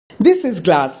This is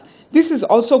glass. This is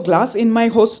also glass in my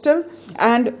hostel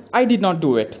and I did not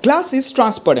do it. Glass is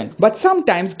transparent, but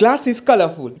sometimes glass is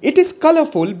colorful. It is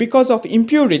colorful because of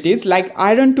impurities like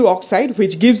iron 2 oxide,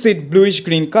 which gives it bluish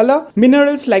green color,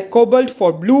 minerals like cobalt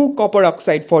for blue, copper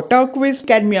oxide for turquoise,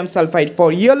 cadmium sulfide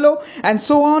for yellow, and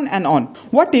so on and on.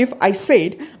 What if I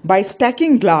said by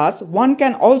stacking glass one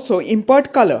can also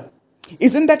impart color?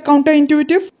 Isn't that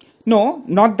counterintuitive? No,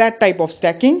 not that type of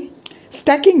stacking.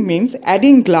 Stacking means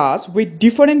adding glass with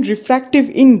different refractive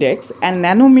index and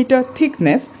nanometer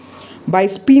thickness by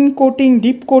spin coating,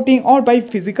 dip coating, or by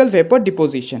physical vapor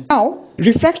deposition. Now,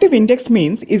 refractive index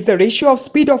means is the ratio of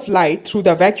speed of light through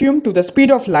the vacuum to the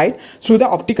speed of light through the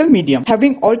optical medium.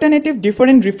 Having alternative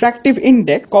different refractive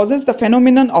index causes the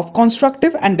phenomenon of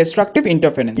constructive and destructive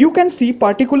interference. You can see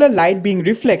particular light being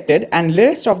reflected and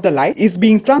rest of the light is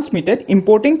being transmitted,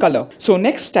 importing color. So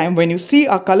next time when you see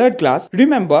a colored glass,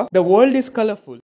 remember the world is colorful.